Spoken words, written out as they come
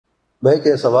भाई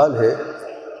का सवाल है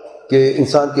कि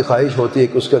इंसान की ख्वाहिश होती है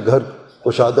कि उसका घर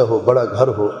कुशादा हो, बड़ा घर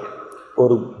हो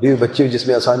और बीवी बच्चे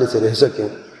जिसमें आसानी से रह सकें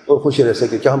और खुश रह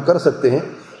सकें। क्या हम कर सकते हैं?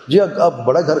 जी, आप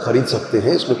बड़ा घर खरीद सकते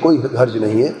हैं, इसमें कोई हर्ज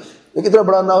नहीं है, लेकिन इतना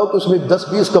बड़ा ना हो कि उसमें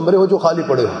 10-20 कमरे हो जो खाली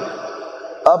पड़े हो।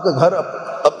 आपका घर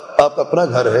आपका अपना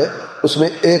घर है, उसमें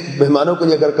एक मेहमानों के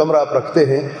लिए अगर कमरा आप रखते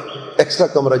हैं, एक्स्ट्रा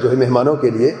कमरा जो है मेहमानों के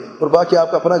लिए, और बाकी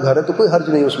आपका अपना घर है, तो कोई हर्ज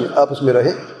नहीं उसमें, आप उसमें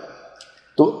रहें।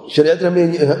 तो शरीयत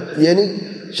में ये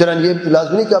नहीं, शरन ये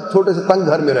लाज़मी नहीं कि आप छोटे से तंग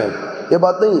घर में रहें, ये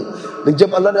बात नहीं है। लेकिन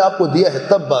जब अल्लाह ने आपको दिया है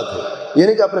तब बात है, ये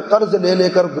नहीं कि आपने कर्ज ले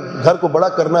लेकर घर को बड़ा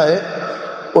करना है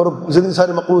और ज़िंदगी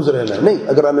सारी मकरूज रहना है। नहीं,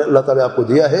 अगर अल्लाह ताला ने आपको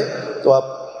दिया है तो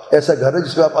आप ऐसा घर है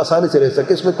जिसमें आप आसानी से रह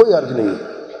सके, इसमें कोई हर्ज नहीं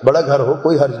है। बड़ा घर हो,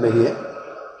 कोई हर्ज नहीं है।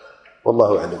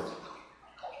 वल्लाहु अअलम।